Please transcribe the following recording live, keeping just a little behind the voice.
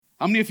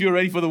How many of you are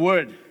ready for the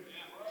word?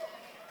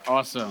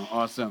 Awesome,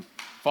 awesome.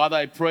 Father,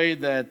 I pray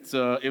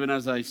that even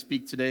as I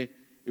speak today,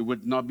 it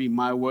would not be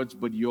my words,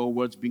 but your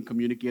words being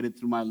communicated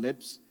through my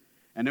lips.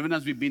 And even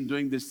as we've been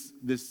doing this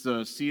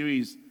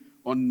series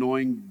on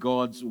knowing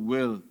God's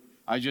will,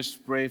 I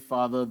just pray,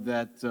 Father,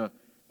 that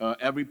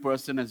every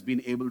person has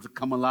been able to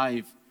come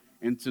alive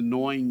into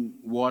knowing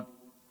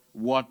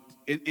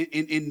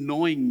in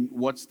knowing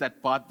what's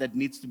that part that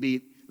needs to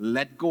be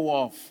let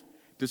go of,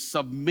 to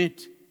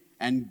submit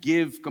and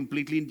give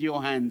completely into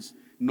your hands,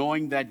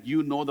 knowing that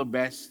you know the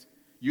best.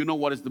 You know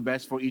what is the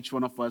best for each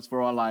one of us,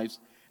 for our lives.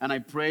 And I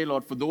pray,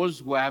 Lord, for those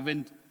who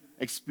haven't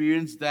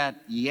experienced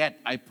that yet,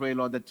 I pray,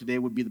 Lord, that today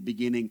would be the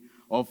beginning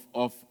of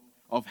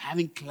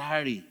having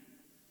clarity,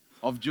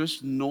 of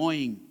just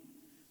knowing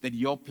that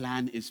your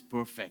plan is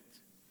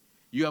perfect.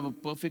 You have a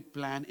perfect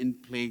plan in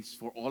place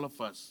for all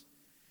of us.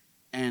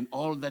 And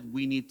all that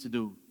we need to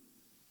do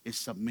is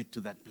submit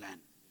to that plan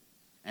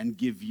and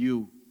give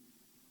you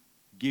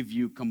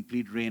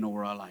complete reign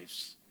over our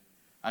lives.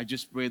 I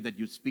just pray that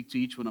you speak to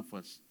each one of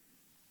us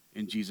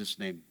in Jesus'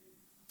 name.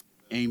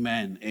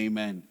 Amen.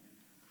 Amen.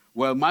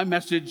 Well, my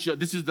message,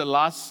 this is the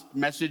last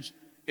message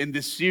in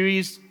this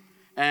series,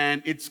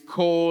 and it's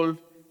called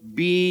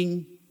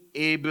Being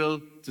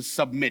Able to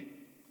Submit.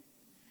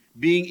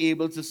 Being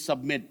able to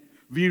submit.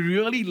 We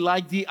really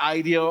like the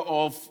idea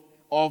of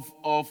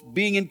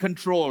being in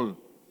control,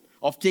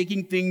 of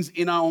taking things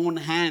in our own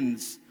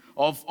hands,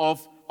 of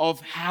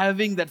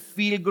having that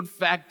feel-good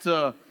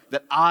factor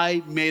that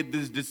I made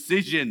this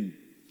decision.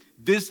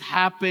 This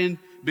happened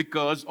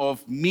because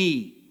of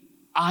me.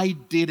 I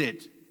did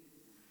it.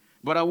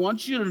 But I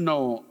want you to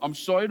know, I'm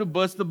sorry to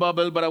burst the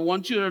bubble, but I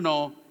want you to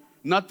know,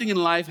 nothing in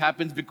life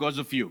happens because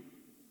of you.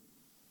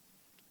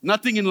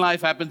 Nothing in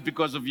life happens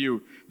because of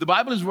you. The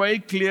Bible is very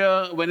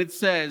clear when it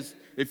says,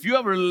 if you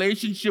have a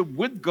relationship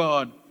with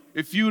God,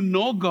 if you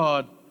know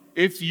God,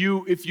 if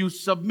you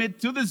submit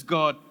to this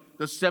God,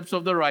 the steps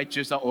of the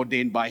righteous are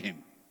ordained by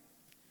Him.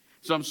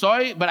 So I'm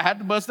sorry, but I had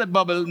to burst that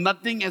bubble.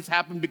 Nothing has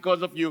happened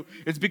because of you.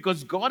 It's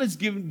because God has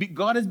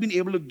been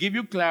able to give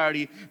you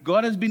clarity.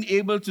 God has been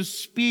able to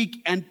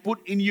speak and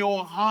put in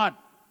your heart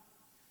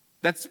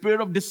that spirit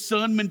of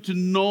discernment to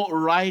know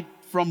right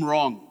from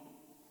wrong,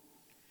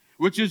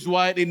 which is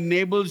why it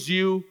enables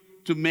you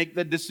to make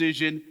the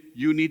decision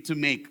you need to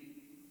make.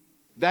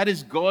 That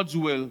is God's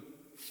will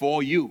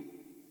for you.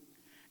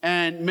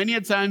 And many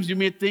a times you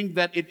may think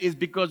that it is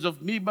because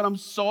of me, but I'm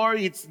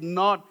sorry, it's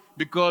not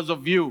because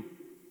of you.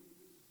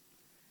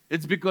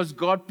 It's because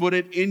God put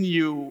it in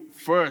you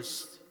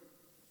first.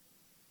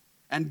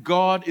 And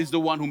God is the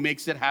one who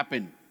makes it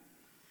happen.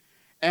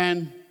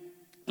 And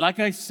like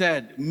I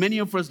said, many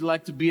of us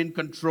like to be in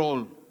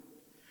control.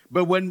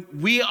 But when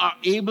we are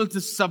able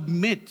to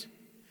submit,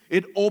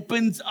 it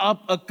opens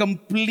up a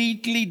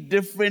completely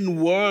different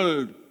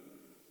world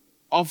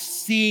of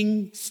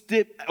seeing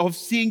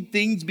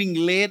things being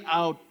laid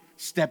out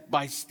step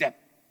by step.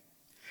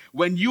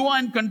 When you are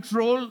in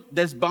control,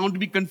 there's bound to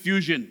be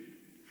confusion.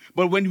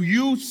 But when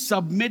you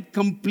submit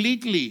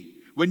completely,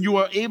 when you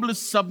are able to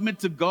submit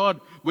to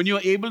God, when you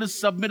are able to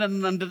submit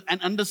and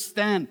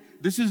understand,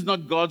 this is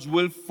not God's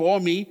will for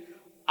me,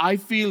 I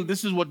feel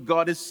this is what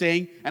God is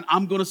saying, and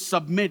I'm going to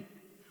submit.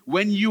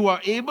 When you are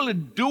able to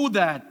do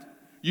that,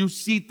 you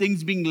see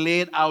things being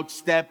laid out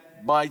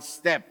step by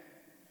step.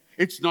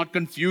 It's not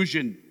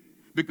confusion,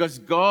 because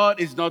God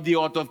is not the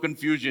author of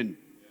confusion.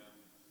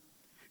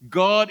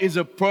 God is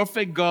a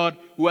perfect God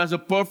who has a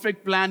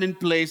perfect plan in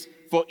place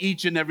for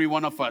each and every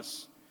one of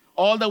us.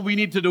 All that we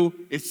need to do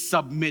is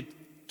submit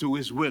to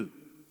His will.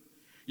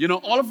 You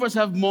know, all of us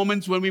have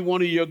moments when we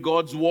want to hear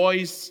God's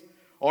voice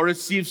or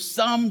receive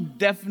some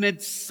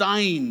definite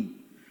sign,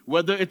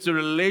 whether it's a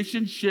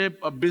relationship,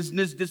 a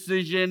business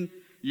decision,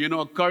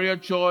 a career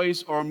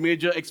choice, or a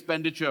major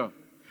expenditure.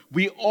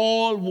 We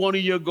all want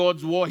to hear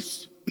God's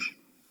voice.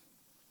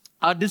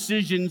 Our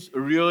decisions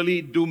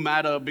really do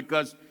matter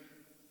because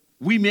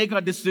we make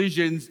our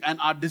decisions and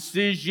our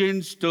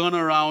decisions turn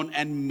around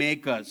and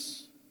make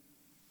us.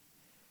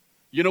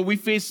 We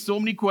face so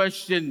many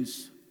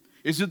questions.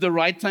 Is it the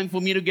right time for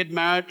me to get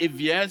married?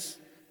 If yes,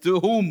 to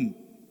whom?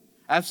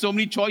 I have so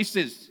many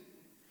choices.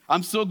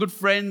 I'm so good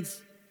friends,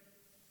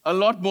 a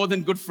lot more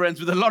than good friends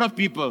with a lot of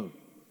people.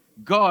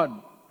 God,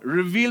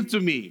 reveal to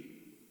me.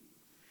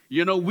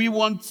 We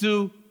want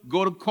to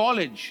go to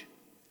college.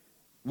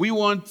 We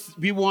want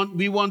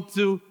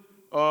to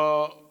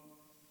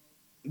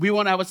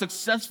have a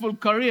successful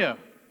career.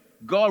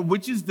 God,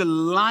 which is the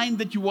line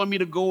that you want me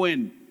to go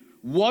in?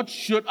 What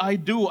should I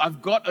do?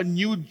 I've got a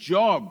new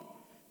job,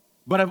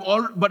 but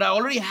I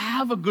already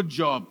have a good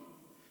job.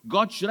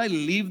 God, should I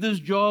leave this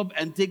job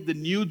and take the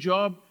new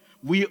job?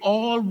 We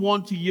all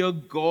want to hear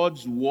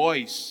God's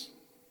voice.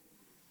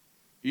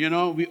 We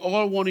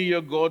all want to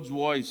hear God's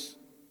voice.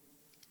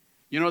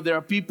 There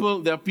are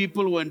people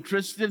who are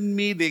interested in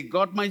me. They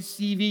got my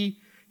CV.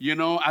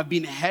 I've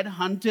been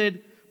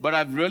headhunted, but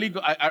I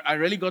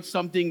really got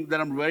something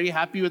that I'm very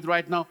happy with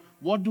right now.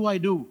 What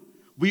do?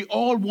 We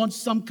all want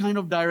some kind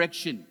of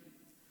direction.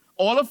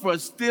 all of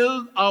us,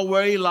 till our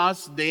very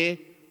last day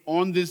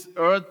on this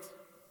earth,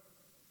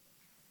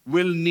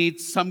 will need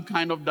some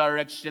kind of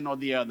direction or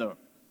the other.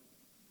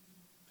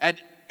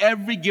 At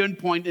every given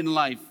point in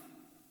life.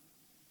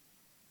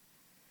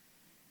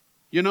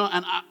 You know,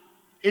 and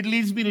it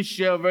leads me to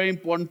share a very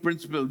important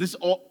principle.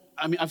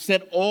 I've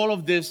said all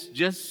of this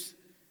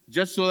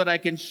just so that I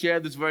can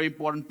share this very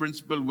important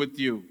principle with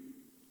you.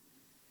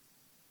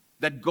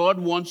 That God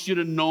wants you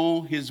to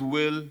know His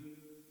will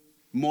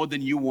more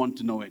than you want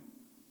to know it.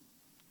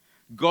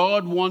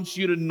 God wants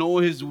you to know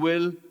His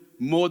will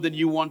more than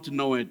you want to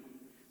know it.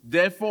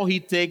 Therefore, He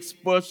takes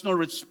personal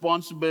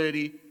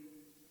responsibility.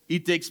 He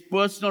takes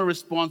personal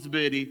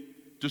responsibility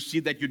to see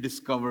that you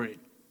discover it.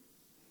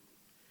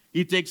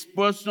 He takes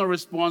personal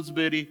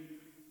responsibility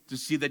to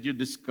see that you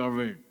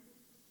discover it.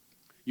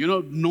 You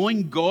know,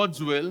 knowing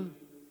God's will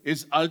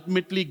is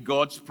ultimately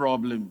God's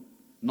problem,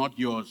 not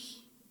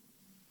yours.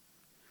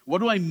 What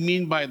do I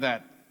mean by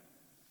that?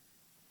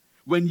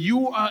 When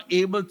you are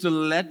able to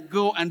let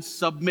go and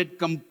submit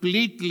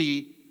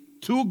completely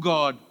to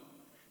God,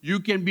 you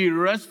can be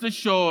rest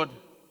assured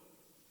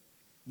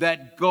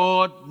that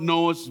God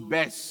knows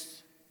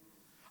best.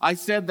 I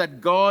said that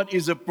God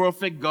is a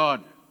perfect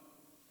God.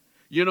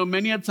 You know,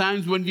 many a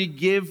times when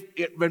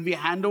we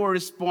hand over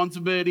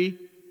responsibility,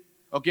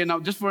 okay, now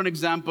just for an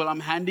example, I'm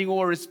handing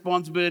over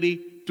responsibility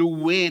to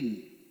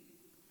Wayne.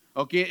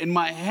 Okay, in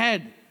my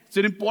head, it's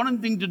an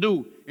important thing to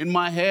do. In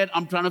my head,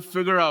 I'm trying to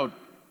figure out,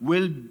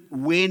 will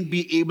Wayne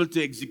be able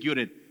to execute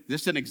it?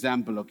 Just an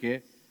example,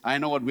 okay? I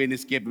know what Wayne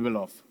is capable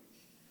of.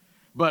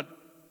 But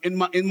in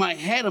my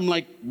head, I'm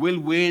like, will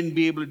Wayne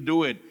be able to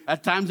do it?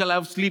 At times I'll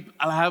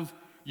have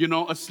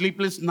a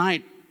sleepless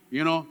night.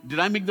 You know, did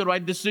I make the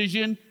right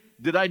decision?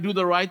 Did I do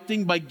the right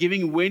thing by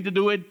giving Wayne to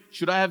do it?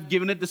 Should I have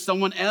given it to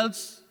someone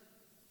else?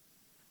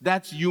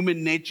 That's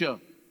human nature.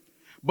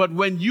 But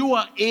when you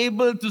are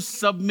able to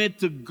submit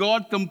to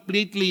God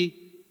completely,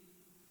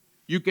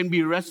 you can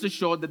be rest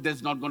assured that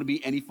there's not going to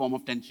be any form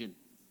of tension.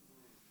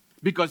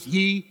 Because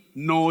He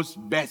knows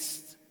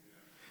best.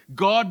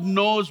 God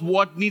knows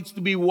what needs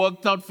to be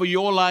worked out for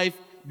your life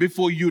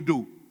before you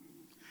do.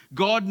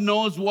 God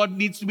knows what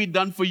needs to be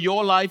done for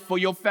your life, for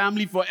your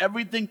family, for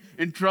everything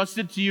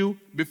entrusted to you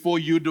before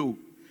you do.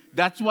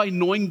 That's why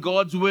knowing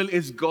God's will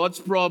is God's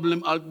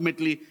problem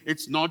ultimately.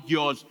 It's not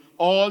yours.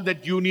 All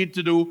that you need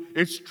to do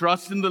is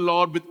trust in the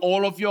Lord with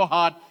all of your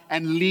heart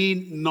and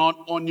lean not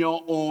on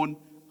your own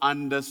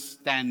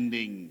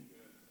understanding.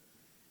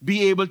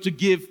 Be able to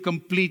give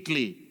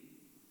completely.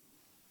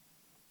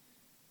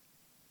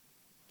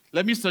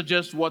 Let me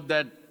suggest what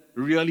that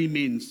really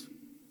means.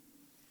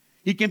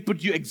 He can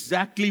put you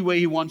exactly where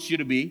He wants you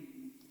to be.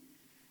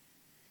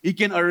 He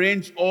can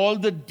arrange all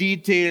the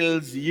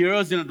details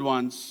years in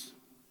advance.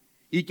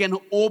 He can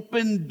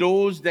open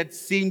doors that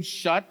seem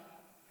shut.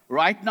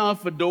 Right now,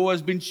 if a door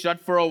has been shut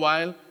for a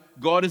while,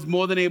 God is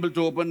more than able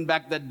to open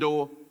back that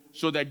door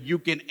so that you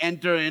can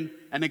enter in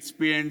and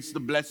experience the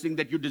blessing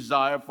that you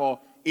desire for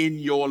in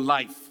your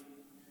life.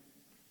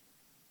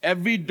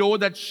 Every door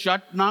that's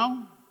shut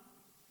now,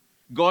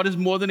 God is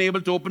more than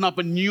able to open up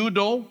a new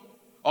door,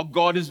 or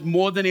God is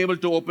more than able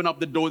to open up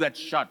the door that's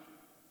shut.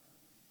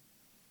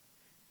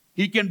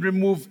 He can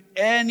remove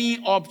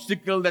any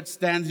obstacle that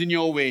stands in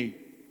your way.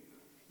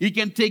 He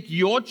can take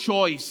your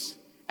choice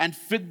and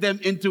fit them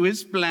into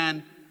His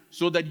plan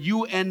so that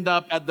you end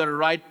up at the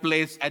right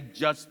place at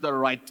just the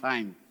right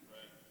time.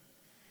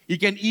 He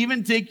can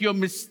even take your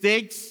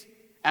mistakes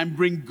and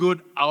bring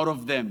good out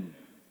of them.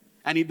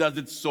 And He does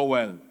it so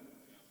well.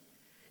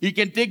 He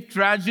can take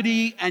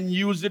tragedy and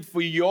use it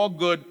for your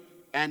good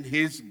and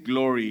His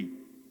glory.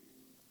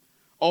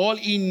 All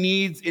he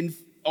needs, in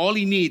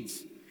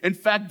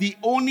fact, the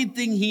only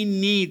thing He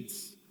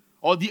needs,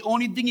 or the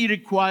only thing He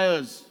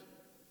requires,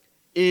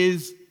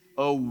 is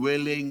a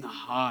willing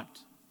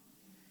heart.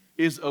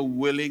 Is a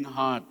willing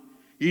heart.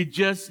 He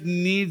just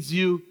needs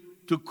you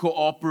to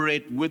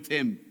cooperate with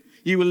Him.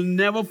 He will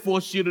never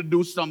force you to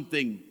do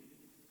something.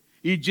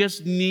 He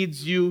just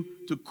needs you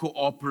to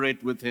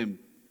cooperate with Him.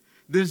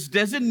 This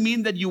doesn't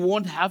mean that you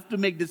won't have to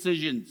make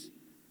decisions,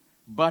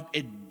 but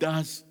it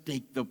does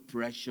take the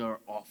pressure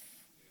off.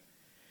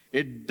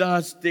 It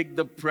does take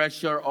the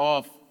pressure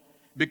off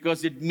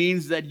because it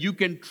means that you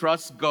can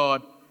trust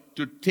God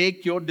to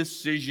take your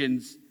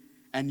decisions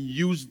and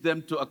use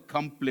them to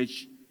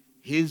accomplish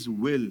His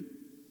will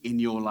in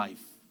your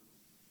life.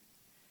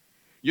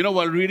 You know,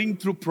 while reading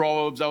through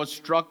Proverbs, I was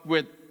struck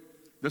with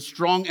the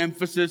strong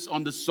emphasis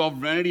on the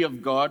sovereignty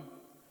of God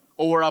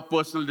over our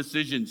personal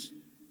decisions.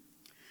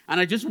 And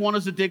I just want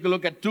us to take a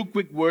look at two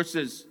quick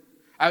verses.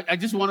 I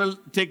just want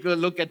to take a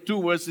look at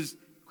two verses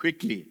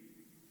quickly.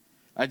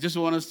 I just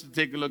want us to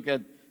take a look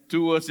at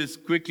two verses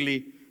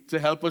quickly to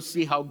help us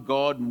see how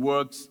God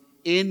works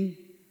in,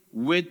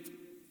 with,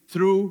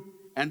 through,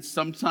 and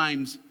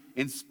sometimes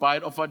in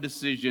spite of our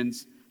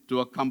decisions to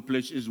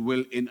accomplish His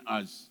will in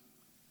us.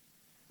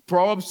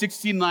 Proverbs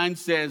 16:9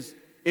 says,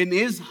 "In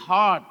his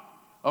heart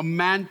a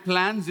man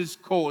plans his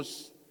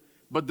course,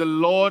 but the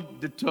Lord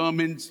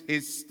determines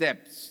his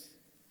steps."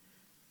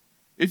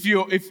 If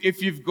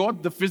you've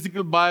got the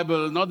physical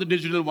Bible, not the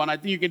digital one, I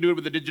think you can do it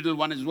with the digital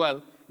one as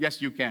well.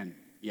 Yes, you can.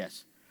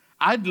 Yes.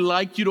 I'd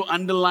like you to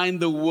underline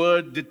the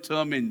word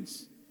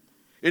determines.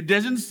 It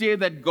doesn't say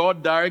that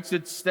God directs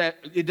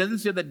it doesn't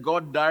say that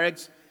God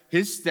directs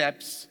his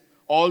steps,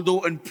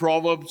 although in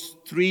Proverbs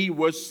 3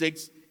 verse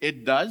 6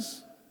 it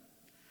does,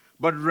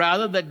 but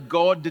rather that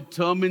God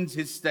determines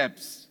his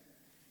steps,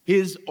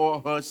 his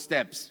or her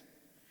steps.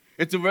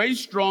 It's a very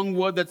strong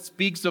word that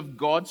speaks of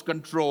God's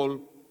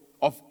control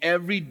of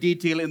every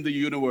detail in the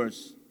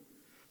universe.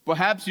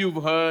 Perhaps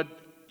you've heard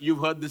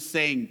this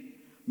saying,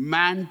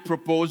 man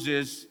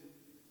proposes,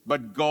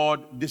 but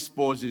God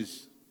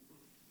disposes.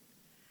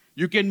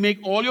 You can make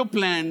all your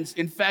plans.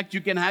 In fact,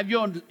 you can have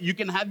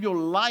your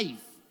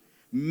life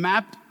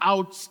mapped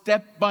out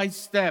step by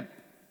step,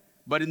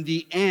 but in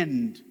the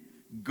end,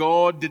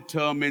 God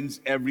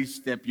determines every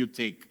step you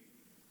take.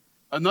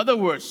 Another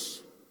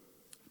verse,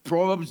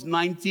 Proverbs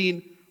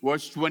 19,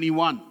 verse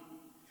 21.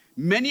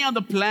 Many are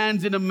the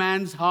plans in a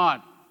man's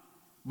heart,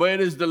 but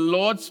it is the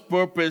Lord's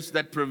purpose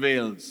that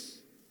prevails.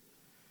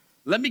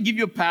 Let me give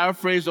you a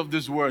paraphrase of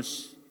this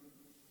verse.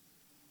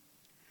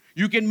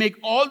 You can make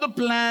all the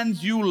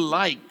plans you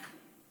like,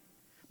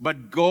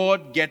 but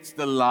God gets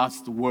the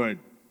last word.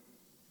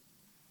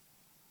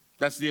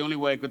 That's the only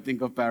way I could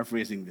think of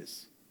paraphrasing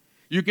this.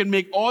 You can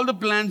make all the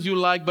plans you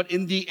like, but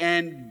in the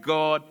end,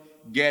 God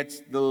gets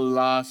the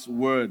last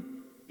word.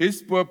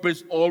 His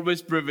purpose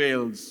always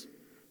prevails.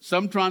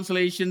 Some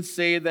translations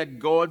say that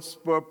God's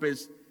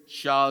purpose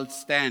shall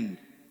stand.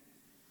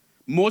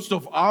 Most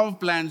of our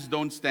plans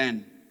don't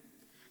stand.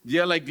 They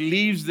are like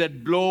leaves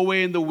that blow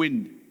away in the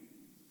wind.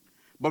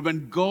 But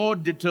when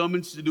God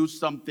determines to do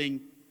something,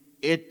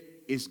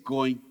 it is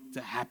going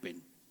to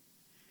happen.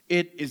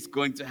 It is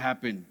going to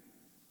happen.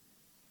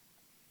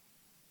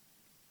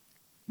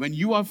 When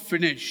you are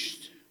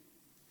finished,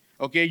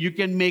 okay, you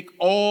can make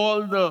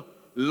all your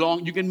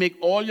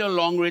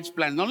long-range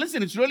plans. Now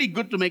listen, it's really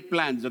good to make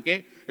plans,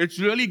 okay? It's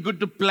really good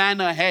to plan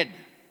ahead.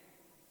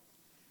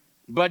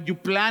 But you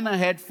plan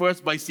ahead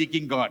first by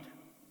seeking God.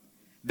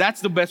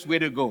 That's the best way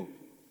to go.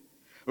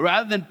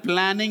 Rather than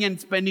planning and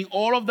spending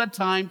all of that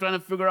time trying to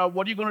figure out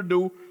what you're going to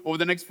do over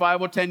the next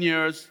 5 or 10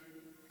 years,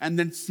 and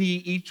then see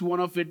each one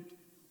of it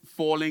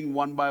falling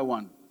one by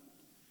one.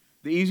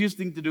 The easiest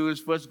thing to do is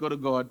first go to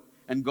God,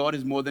 and God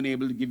is more than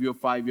able to give you a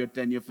 5-year,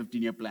 10-year,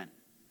 15-year plan.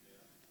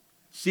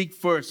 Seek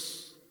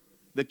first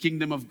the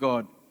kingdom of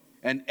God,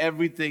 and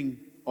everything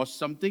or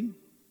something,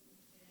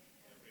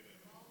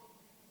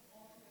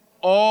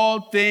 all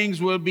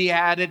things will be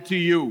added to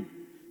you.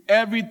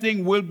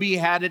 Everything will be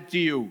added to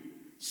you.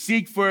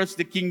 Seek first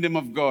the kingdom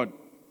of God.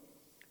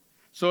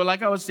 So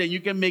like I was saying, you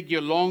can make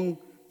your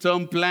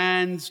long-term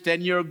plans,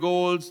 10-year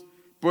goals,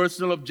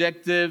 personal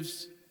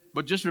objectives,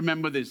 but just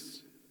remember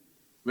this.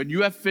 When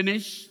you have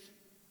finished,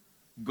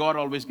 God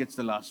always gets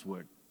the last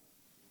word.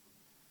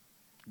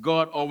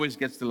 God always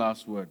gets the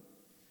last word.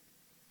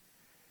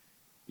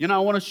 I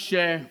want to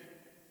share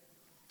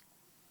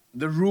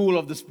the rule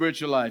of the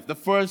spiritual life. The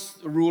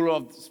first rule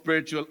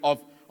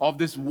of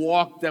this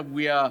walk that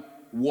we are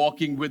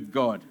walking with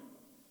God.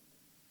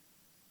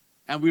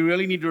 And we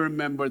really need to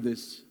remember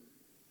this.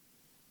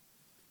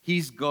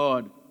 He's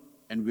God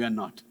and we are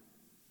not.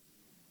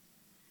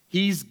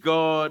 He's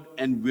God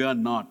and we are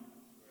not.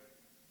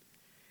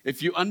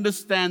 If you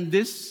understand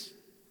this,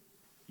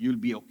 you'll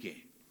be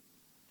okay.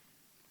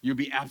 You'll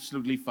be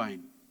absolutely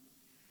fine.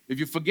 If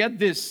you forget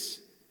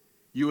this,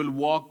 you will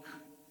walk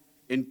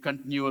in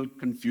continual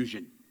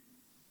confusion.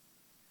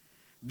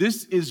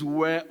 This is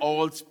where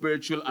all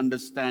spiritual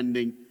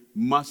understanding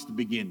must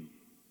begin.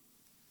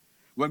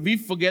 When we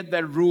forget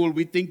that rule,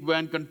 we think we're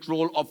in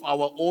control of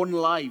our own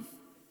life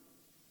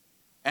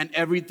and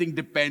everything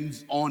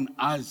depends on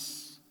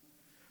us.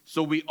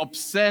 So we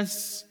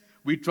obsess,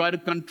 we try to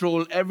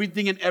control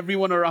everything and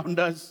everyone around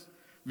us.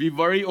 We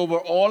worry over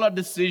all our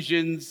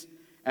decisions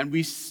and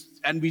we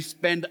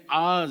spend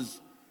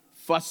hours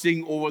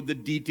fussing over the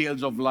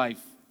details of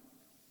life.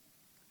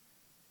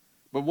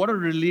 But what a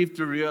relief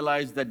to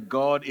realize that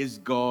God is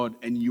God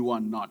and you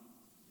are not.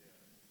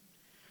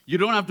 You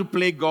don't have to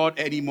play God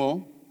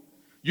anymore.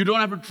 You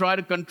don't have to try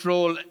to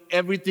control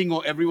everything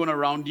or everyone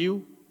around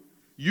you.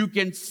 You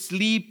can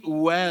sleep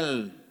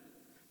well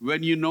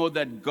when you know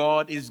that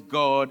God is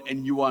God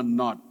and you are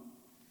not.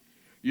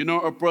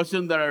 A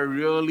person that I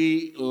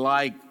really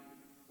like,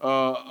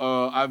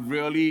 I've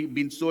really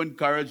been so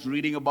encouraged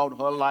reading about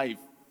her life.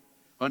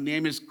 Her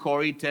name is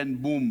Corrie ten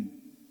Boom.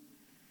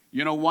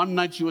 One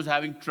night she was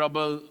having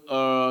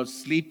trouble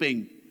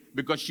sleeping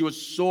because she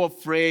was so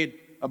afraid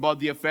about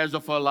the affairs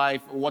of her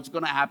life, what's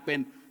going to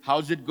happen,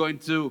 how's it going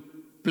to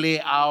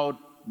play out,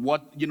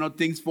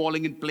 things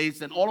falling in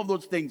place and all of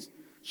those things.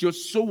 She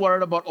was so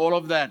worried about all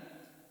of that.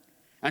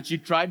 And she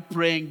tried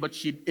praying, but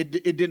it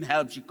didn't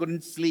help. She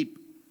couldn't sleep.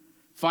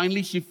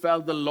 Finally, she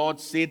felt the Lord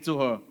say to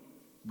her,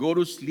 "Go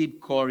to sleep,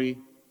 Corrie.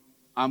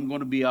 I'm going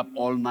to be up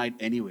all night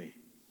anyway."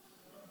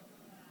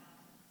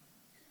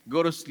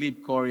 Go to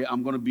sleep, Corrie.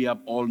 I'm going to be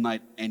up all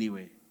night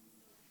anyway.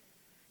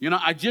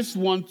 I just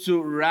want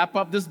to wrap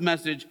up this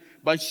message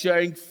by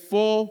sharing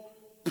 4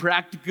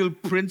 practical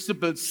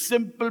principles,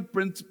 simple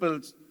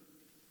principles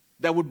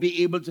that would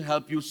be able to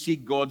help you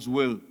seek God's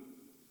will.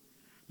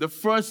 The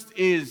first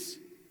is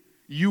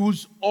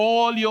use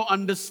all your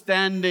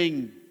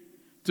understanding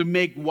to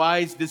make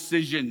wise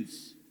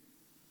decisions.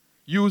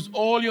 Use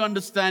all your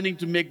understanding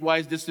to make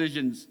wise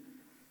decisions.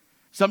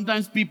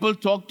 Sometimes people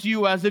talk to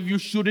you as if you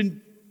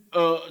shouldn't,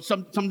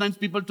 sometimes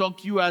people talk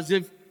to you as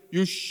if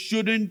you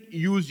shouldn't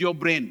use your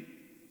brain.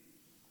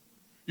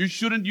 You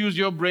shouldn't use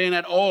your brain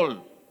at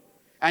all.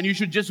 And you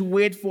should just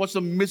wait for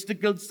some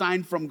mystical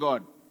sign from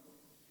God.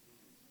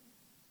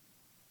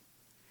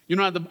 You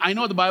know, I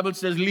know the Bible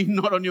says, lean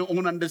not on your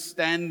own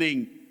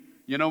understanding.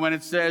 You know, when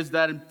it says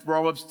that in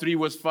Proverbs 3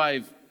 verse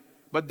 5.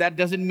 But that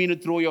doesn't mean to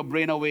throw your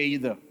brain away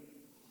either.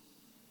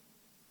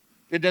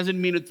 It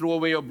doesn't mean to throw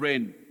away your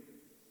brain.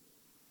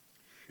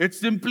 It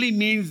simply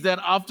means that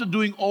after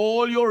doing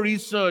all your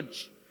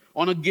research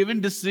on a given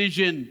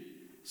decision,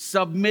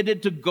 submit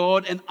it to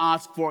God and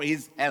ask for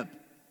His help.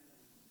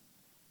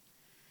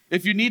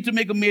 If you need to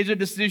make a major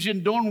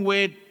decision, don't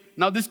wait.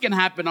 Now, this can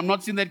happen. I'm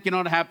not saying that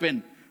cannot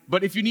happen.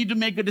 But if you need to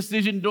make a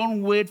decision,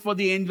 don't wait for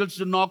the angels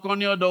to knock on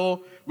your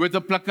door with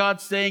a placard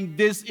saying,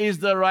 this is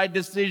the right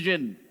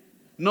decision.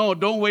 No,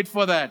 don't wait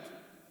for that.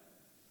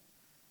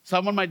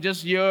 Someone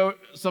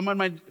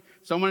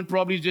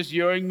probably just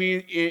hearing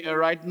me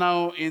right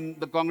now in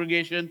the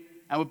congregation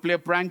and will play a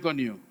prank on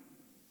you.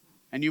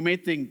 And you may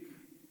think,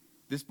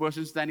 this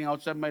person standing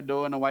outside my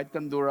door in a white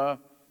kandura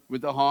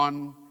with a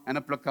horn and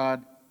a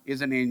placard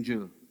is an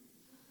angel.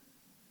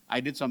 I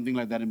did something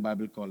like that in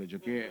Bible college,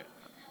 okay?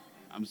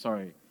 I'm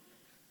sorry.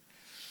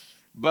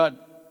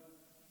 But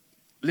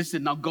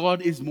listen, now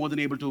God is more than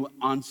able to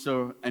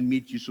answer and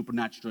meet you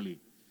supernaturally.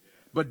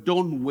 But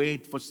don't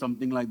wait for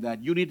something like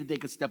that. You need to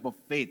take a step of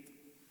faith.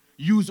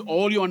 Use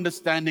all your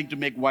understanding to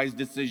make wise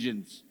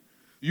decisions.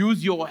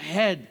 Use your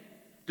head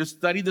to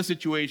study the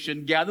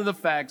situation, gather the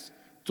facts,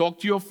 talk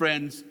to your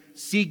friends,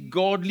 seek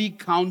godly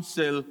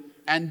counsel,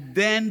 and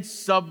then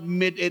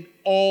submit it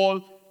all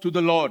to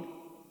the Lord.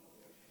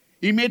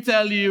 He may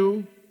tell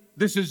you,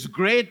 this is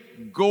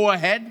great, go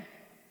ahead.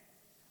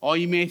 Or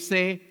He may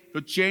say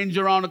to change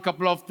around a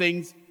couple of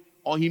things,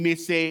 or He may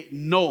say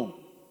no.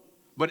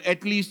 But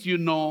at least you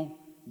know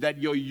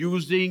that you're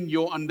using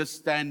your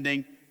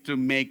understanding to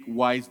make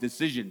wise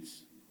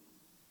decisions.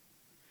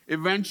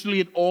 Eventually,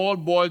 it all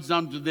boils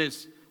down to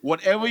this.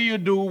 Whatever you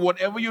do,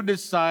 whatever you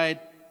decide,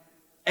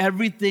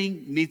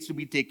 everything needs to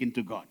be taken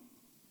to God.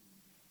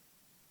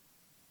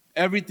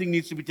 Everything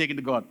needs to be taken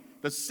to God.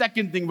 The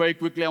second thing, very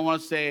quickly, I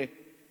want to say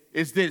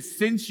is this.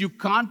 Since you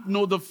can't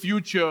know the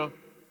future,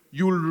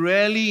 you'll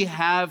rarely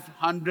have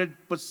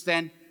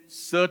 100%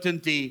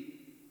 certainty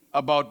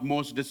about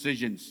most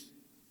decisions.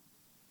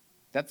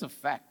 That's a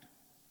fact.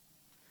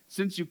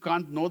 Since you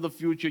can't know the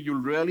future,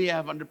 you'll rarely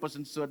have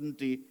 100%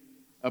 certainty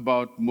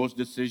about most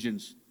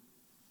decisions.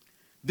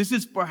 This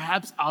is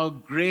perhaps our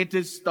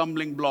greatest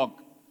stumbling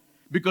block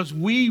because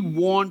we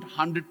want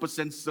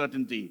 100%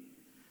 certainty.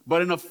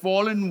 But in a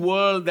fallen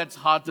world, that's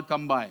hard to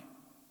come by.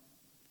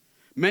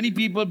 Many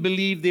people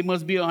believe they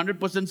must be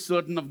 100%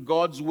 certain of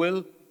God's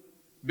will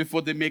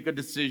before they make a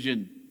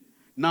decision.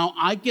 Now,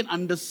 I can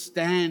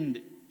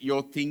understand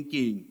your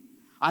thinking.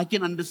 I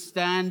can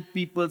understand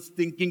people's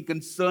thinking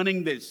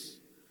concerning this.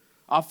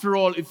 After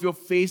all, if you're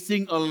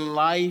facing a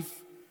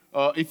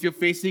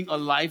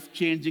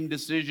life-changing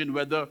decision,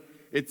 whether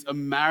it's a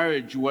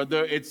marriage,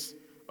 whether it's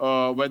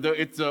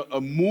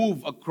a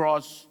move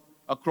across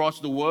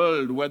the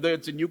world, whether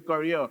it's a new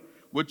career,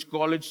 which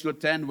college to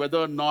attend, whether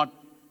or not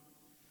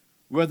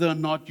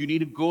you need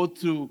to go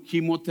through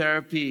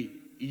chemotherapy,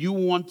 you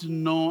want to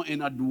know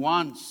in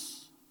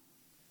advance.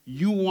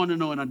 You want to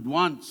know in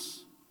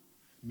advance,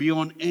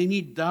 beyond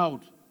any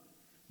doubt,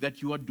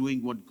 that you are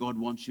doing what God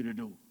wants you to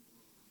do.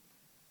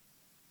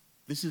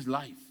 This is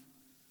life.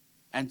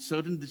 And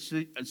certain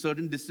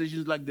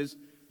decisions like this,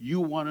 you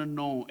want to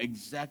know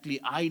exactly,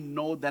 I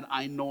know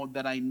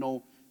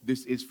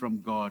this is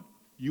from God.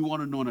 You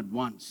want to know in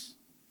advance.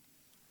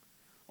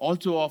 All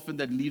too often,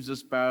 that leaves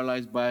us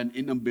paralyzed by an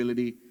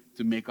inability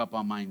to make up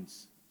our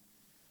minds.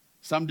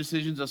 Some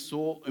decisions are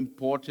so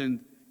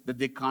important that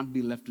they can't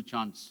be left to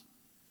chance.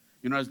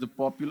 You know, as the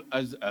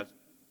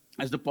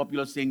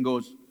popular saying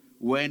goes,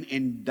 when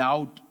in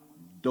doubt,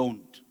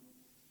 don't.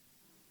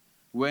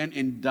 When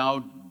in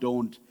doubt,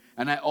 don't.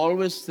 And I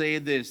always say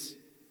this,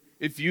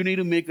 if you need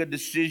to make a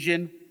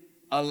decision,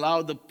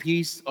 allow the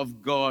peace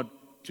of God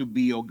to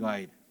be your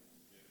guide.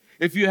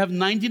 If you have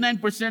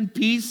 99%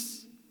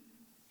 peace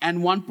and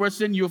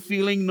 1% you're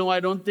feeling, no, I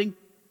don't think,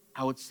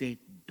 I would say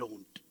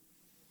don't.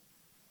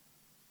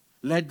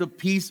 Let the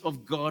peace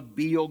of God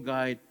be your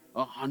guide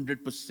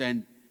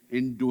 100%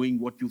 in doing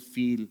what you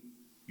feel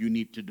you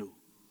need to do.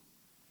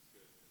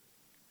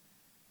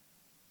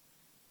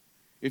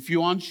 If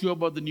you're unsure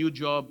about the new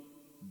job,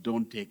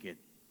 don't take it.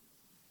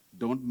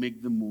 Don't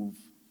make the move.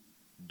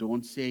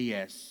 Don't say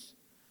yes.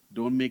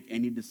 Don't make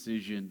any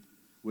decision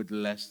with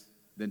less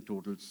than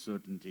total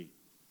certainty.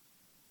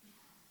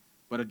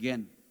 But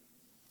again,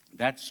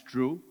 that's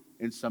true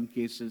in some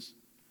cases.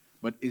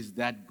 But is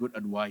that good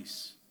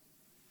advice?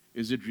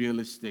 Is it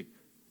realistic?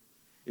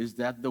 Is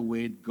that the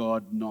way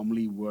God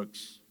normally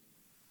works?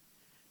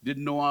 Did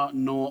Noah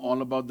know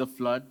all about the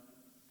flood?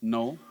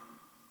 No,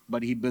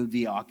 but he built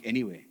the ark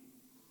anyway.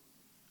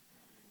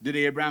 Did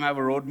Abraham have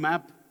a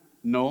roadmap?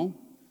 No,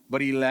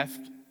 but he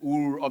left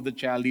Ur of the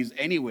Chaldees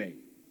anyway.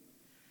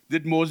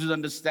 Did Moses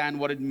understand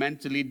what it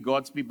meant to lead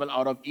God's people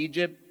out of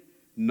Egypt?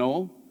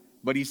 No,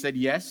 but he said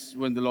yes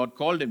when the Lord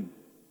called him.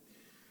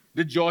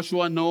 Did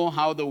Joshua know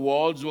how the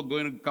walls were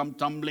going to come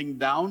tumbling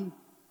down?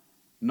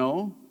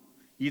 No.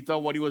 He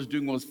thought what he was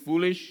doing was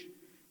foolish,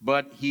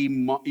 but he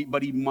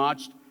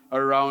marched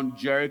around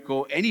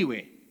Jericho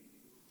anyway.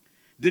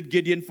 Did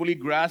Gideon fully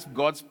grasp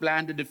God's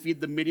plan to defeat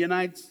the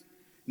Midianites?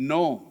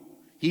 No.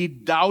 He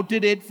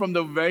doubted it from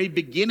the very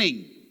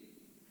beginning.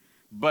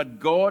 But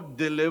God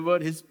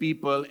delivered his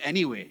people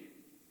anyway.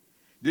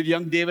 Did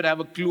young David have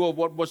a clue of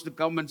what was to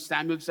come when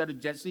Samuel said to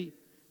Jesse,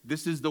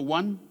 "This is the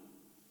one"?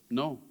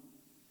 No.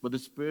 But the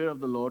Spirit of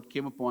the Lord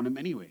came upon him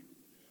anyway.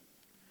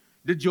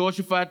 Did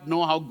Jehoshaphat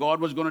know how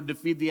God was going to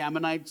defeat the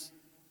Ammonites?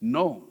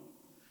 No.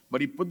 But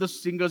he put the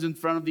singers in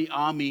front of the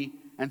army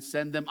and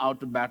sent them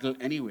out to battle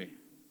anyway.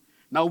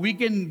 Now we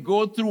can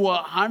go through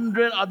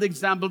 100 other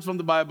examples from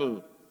the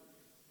Bible.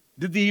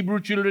 Did the Hebrew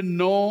children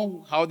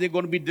know how they're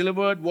going to be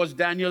delivered? Was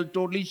Daniel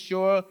totally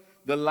sure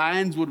the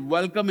lions would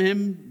welcome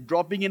him,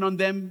 dropping in on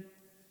them?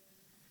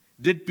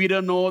 Did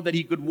Peter know that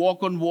he could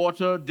walk on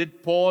water?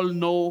 Did Paul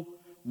know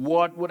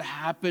what would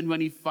happen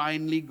when he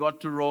finally got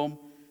to Rome?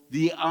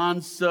 The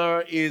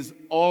answer is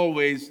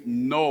always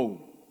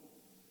no.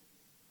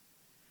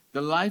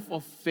 The life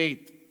of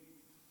faith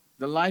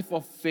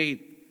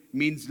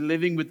means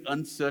living with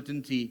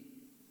uncertainty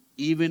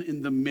even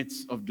in the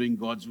midst of doing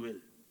God's will.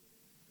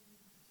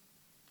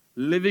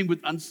 Living with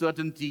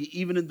uncertainty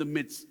even in the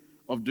midst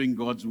of doing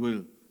God's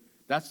will.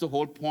 That's the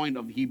whole point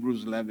of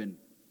Hebrews 11.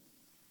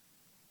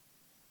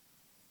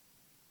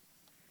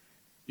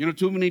 You know,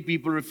 too many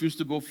people refuse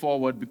to go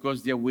forward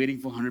because they are waiting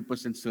for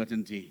 100%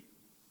 certainty.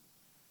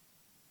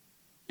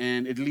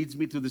 And it leads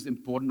me to this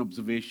important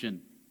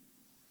observation.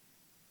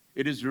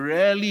 It is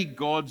rarely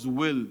God's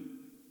will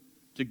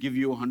to give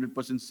you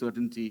 100%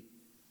 certainty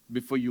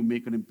before you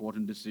make an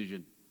important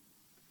decision.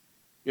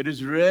 It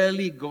is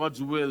rarely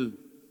God's will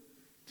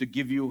to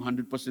give you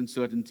 100%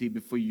 certainty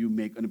before you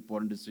make an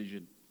important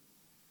decision.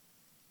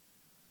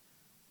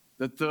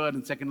 The third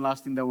and second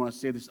last thing that I want to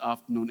say this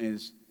afternoon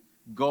is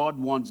God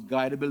wants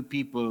guidable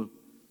people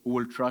who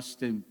will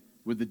trust him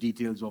with the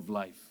details of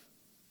life.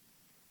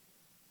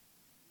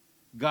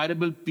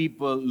 Guidable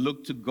people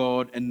look to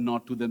God and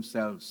not to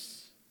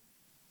themselves.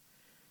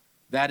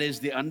 That is,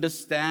 they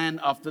understand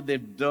after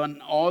they've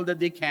done all that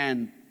they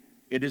can,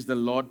 it is the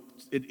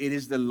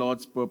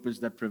Lord's purpose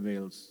that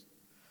prevails.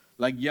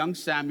 Like young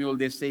Samuel,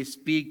 they say,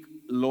 "Speak,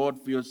 Lord,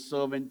 for your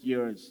servant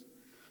hears."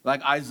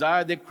 Like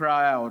Isaiah, they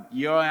cry out,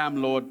 "Here I am,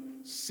 Lord,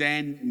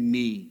 send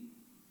me."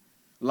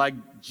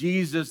 Like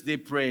Jesus, they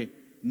pray,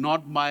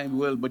 "Not my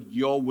will, but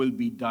your will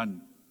be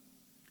done."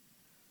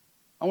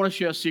 I want to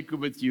share a secret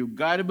with you.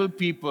 Guidable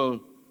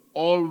people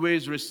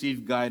always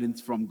receive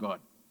guidance from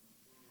God.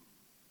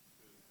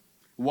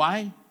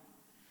 Why?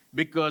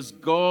 Because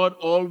God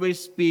always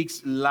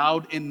speaks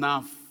loud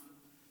enough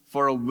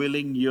for a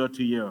willing ear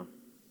to hear.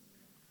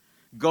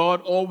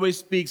 God always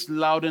speaks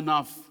loud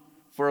enough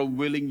for a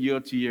willing ear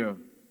to hear.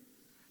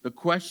 The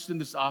question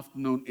this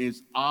afternoon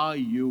is, are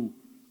you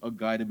a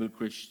guidable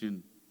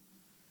Christian?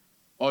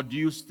 Or do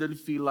you still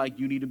feel like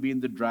you need to be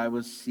in the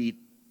driver's seat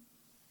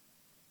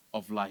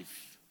of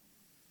life?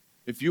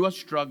 If you are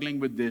struggling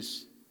with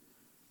this,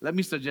 let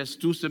me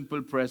suggest 2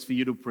 simple prayers for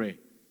you to pray.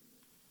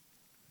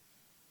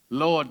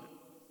 Lord,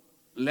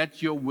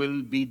 let your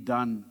will be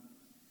done,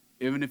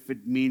 even if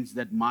it means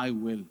that my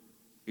will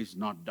is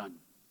not done.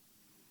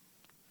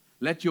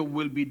 Let your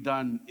will be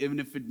done, even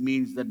if it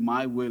means that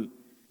my will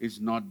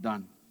is not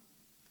done.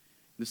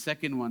 The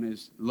second one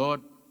is,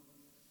 Lord,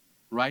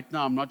 right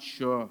now I'm not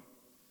sure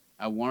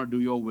I want to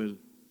do your will,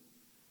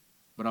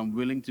 but I'm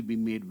willing to be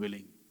made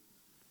willing.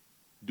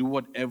 Do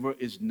whatever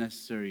is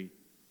necessary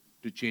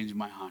to change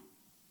my heart.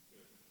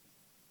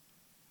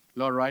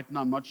 Lord, right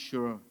now I'm not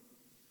sure.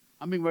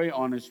 I'm being very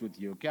honest with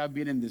you, okay? I've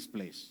been in this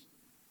place.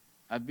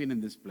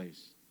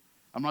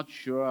 I'm not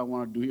sure I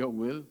want to do your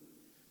will,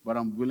 but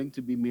I'm willing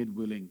to be made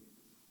willing.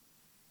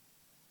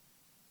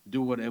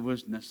 Do whatever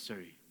is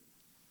necessary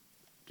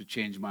to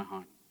change my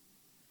heart.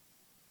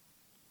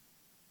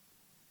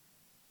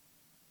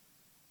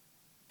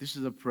 This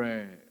is a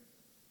prayer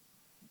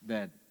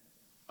that,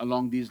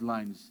 along these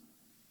lines,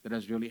 that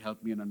has really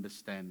helped me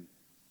understand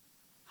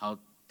how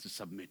to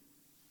submit.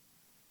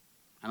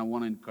 And I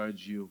want to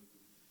encourage you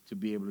to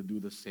be able to do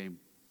the same.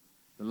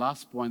 The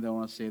last point that I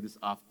want to say this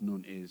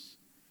afternoon is,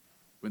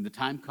 when the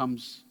time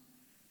comes,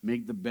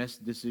 make the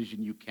best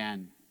decision you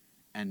can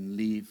and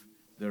leave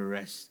the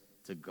rest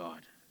to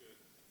God.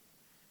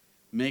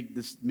 Make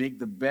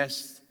the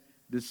best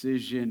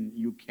decision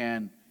you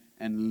can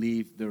and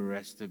leave the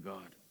rest to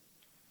God.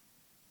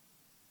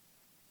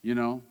 You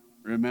know,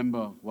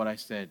 remember what I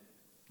said.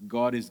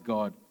 God is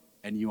God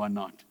and you are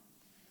not.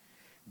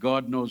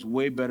 God knows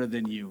way better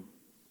than you.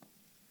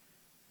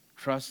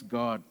 Trust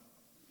God.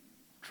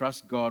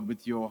 Trust God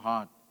with your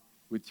heart,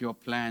 with your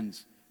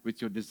plans, with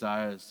your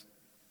desires,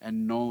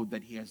 and know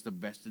that He has the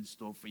best in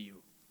store for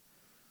you.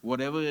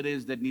 Whatever it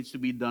is that needs to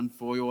be done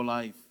for your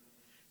life,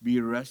 be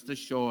rest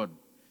assured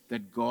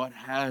that God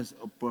has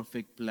a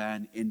perfect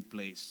plan in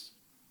place.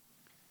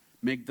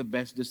 Make the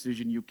best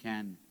decision you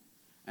can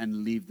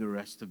and leave the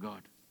rest to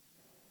God.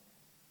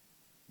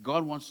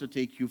 God wants to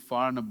take you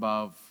far and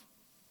above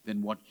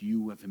than what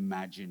you have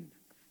imagined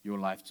your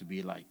life to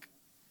be like.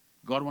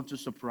 God wants to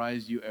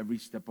surprise you every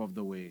step of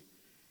the way.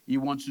 He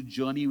wants to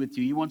journey with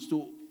you. He wants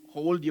to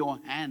hold your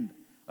hand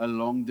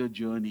along the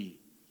journey.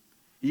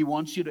 He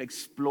wants you to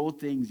explore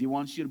things. He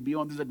wants you to be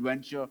on this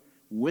adventure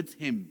with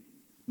Him,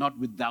 not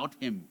without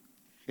Him.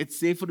 It's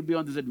safer to be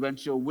on this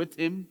adventure with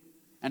Him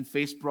and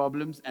face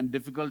problems and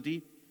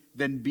difficulty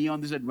than be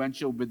on this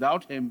adventure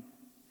without Him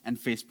and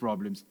face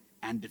problems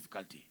and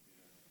difficulty.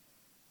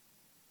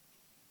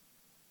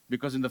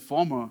 Because in the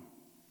former,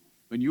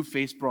 when you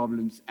face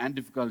problems and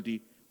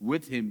difficulty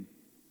with Him,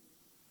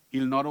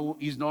 He's not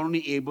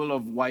only able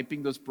of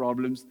wiping those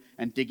problems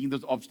and taking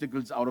those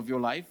obstacles out of your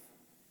life,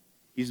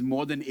 He's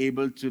more than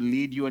able to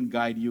lead you and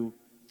guide you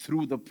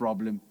through the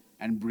problem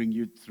and bring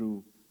you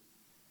to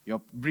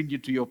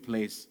your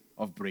place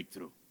of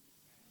breakthrough.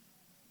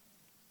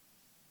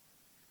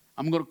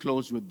 I'm going to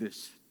close with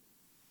this.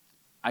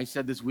 I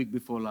said this week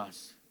before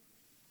last.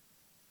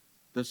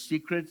 The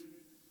secret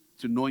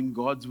to knowing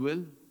God's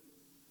will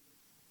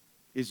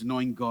is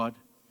knowing God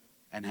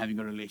and having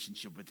a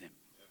relationship with Him.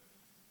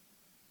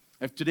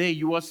 If today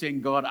you are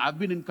saying, God, I've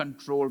been in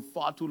control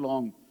far too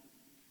long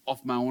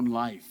of my own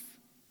life.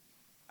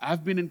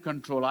 I've been in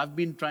control. I've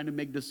been trying to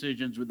make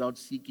decisions without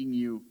seeking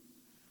you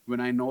when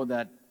I know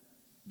that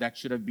that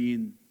should have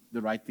been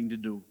the right thing to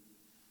do.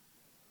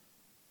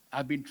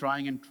 I've been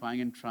trying and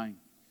trying and trying.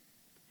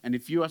 And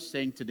if you are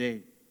saying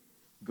today,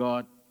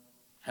 God,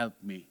 help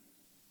me.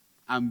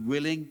 I'm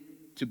willing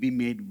to be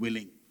made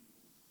willing.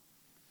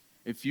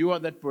 If you are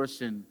that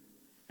person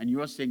and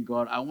you are saying,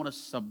 God, I want to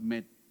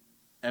submit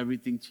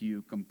everything to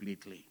you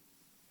completely.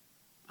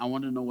 I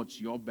want to know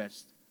what's your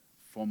best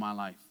for my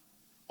life.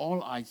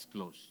 All eyes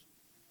closed.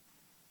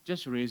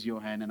 Just raise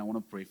your hand and I want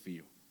to pray for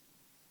you.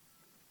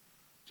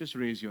 Just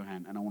raise your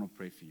hand and I want to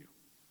pray for you.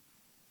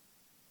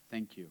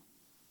 Thank you.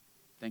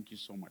 Thank you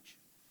so much.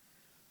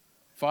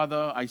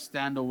 Father, I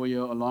stand over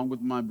here along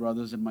with my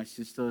brothers and my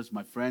sisters,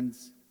 my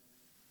friends,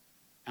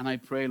 and I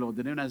pray, Lord,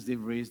 that even as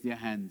they've raised their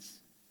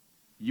hands,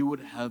 you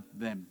would help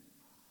them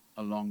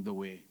along the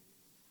way.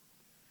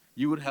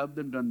 You would help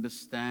them to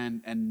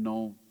understand and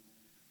know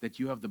that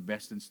you have the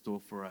best in store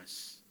for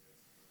us.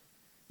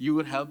 You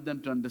would help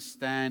them to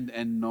understand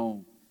and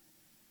know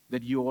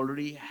that you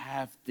already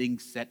have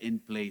things set in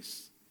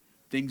place,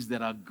 things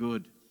that are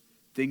good,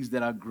 things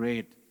that are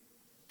great,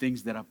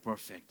 things that are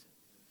perfect.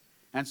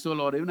 And so,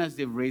 Lord, even as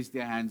they've raised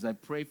their hands, I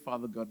pray,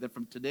 Father God, that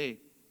from today,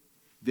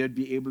 they'd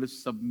be able to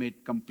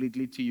submit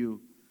completely to you,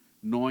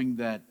 knowing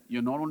that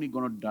you're not only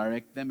going to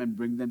direct them and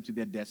bring them to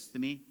their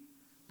destiny,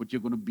 but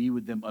you're going to be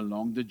with them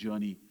along the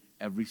journey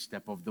every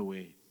step of the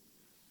way.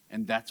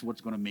 And that's what's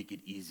going to make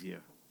it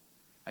easier.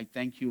 I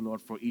thank you,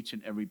 Lord, for each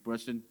and every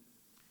person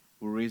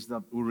who raised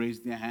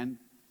their hand.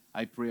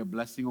 I pray a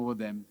blessing over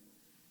them.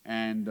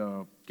 And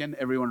can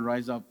everyone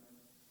rise up?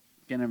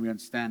 Can everyone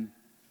stand?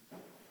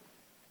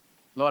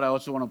 Lord, I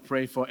also want to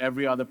pray for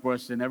every other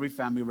person, every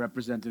family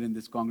represented in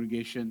this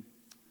congregation.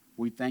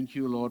 We thank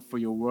you, Lord, for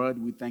your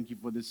word. We thank you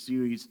for this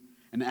series.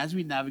 And as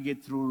we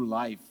navigate through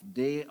life,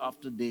 day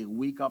after day,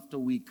 week after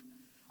week,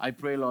 I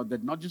pray, Lord,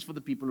 that not just for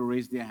the people who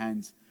raise their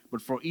hands,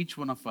 but for each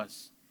one of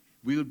us,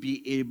 we would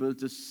be able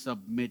to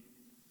submit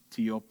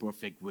to your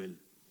perfect will.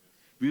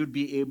 We would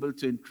be able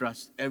to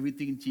entrust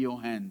everything into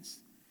your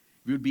hands.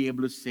 We would be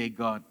able to say,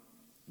 God,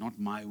 not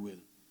my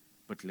will,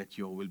 but let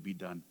your will be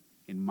done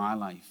in my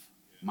life,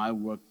 my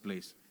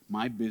workplace,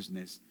 my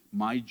business,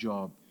 my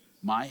job,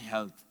 my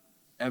health,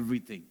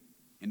 everything,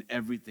 in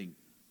everything,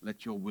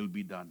 let your will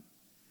be done.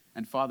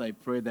 And Father, I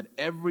pray that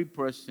every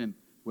person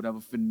would have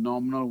a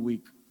phenomenal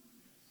week.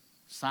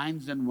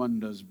 Signs and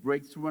wonders,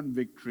 breakthrough and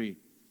victory.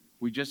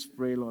 We just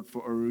pray, Lord,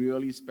 for a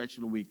really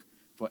special week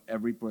for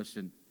every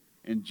person.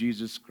 In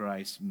Jesus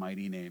Christ's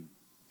mighty name.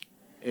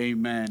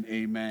 Amen,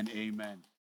 amen, amen.